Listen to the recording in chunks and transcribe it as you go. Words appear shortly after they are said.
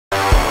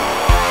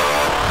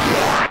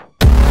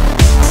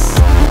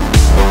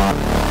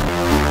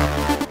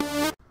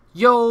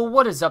Yo,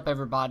 what is up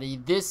everybody?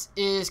 This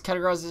is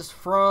Categorizes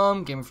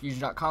from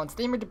GamerFusion.com.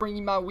 Today I'm going to bring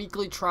you my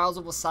weekly Trials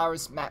of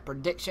Osiris map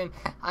prediction.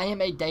 I am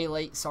a day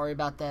late, sorry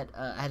about that.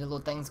 I had a little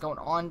things going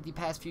on the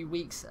past few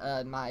weeks.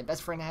 My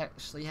best friend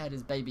actually had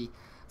his baby.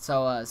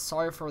 So,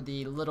 sorry for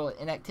the little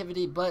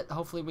inactivity, but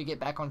hopefully we get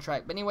back on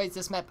track. But anyways,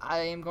 this map I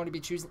am going to be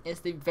choosing is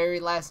the very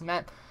last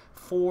map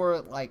for,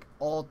 like,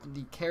 all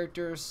the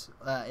characters.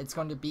 It's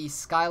going to be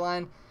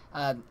Skyline.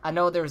 I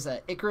know there's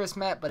an Icarus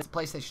map, but it's a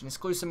PlayStation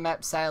exclusive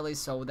map, sadly,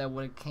 so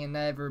that can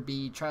never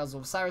be Trials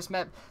of Osiris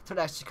map, so it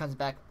actually comes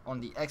back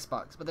on the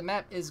Xbox. But the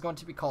map is going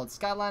to be called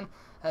Skyline.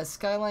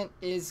 Skyline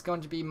is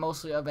going to be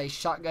mostly of a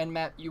shotgun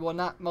map. You will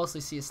not mostly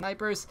see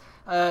snipers.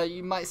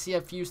 You might see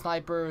a few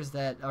snipers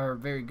that are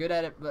very good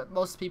at it, but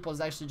most people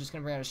is actually just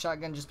going to bring out a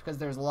shotgun just because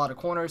there's a lot of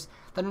corners.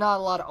 There's not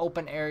a lot of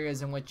open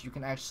areas in which you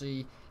can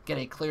actually get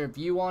a clear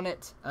view on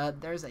it.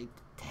 There's a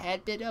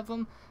tad bit of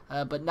them,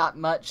 but not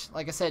much.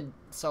 Like I said,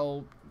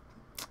 so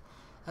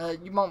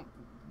you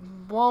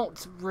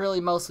won't really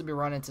mostly be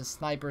running into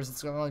snipers.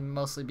 It's going to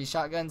mostly be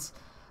shotguns.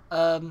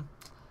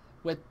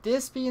 With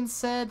this being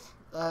said,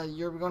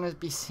 you're going to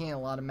be seeing a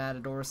lot of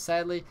matadors,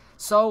 sadly.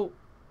 So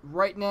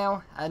right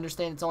now, I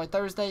understand it's only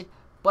Thursday,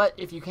 but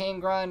if you can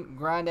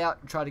grind out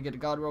and try to get a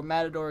God Roll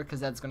Matador,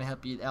 because that's going to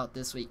help you out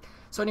this week.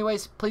 So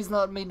anyways, please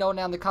let me know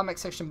down in the comment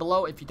section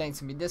below if you think it's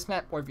going to be this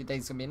map or if you think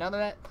it's going to be another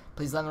map.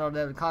 Please let me know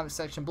down in the comment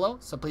section below.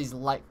 So please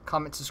like,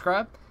 comment,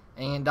 subscribe,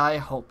 and I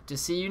hope to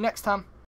see you next time.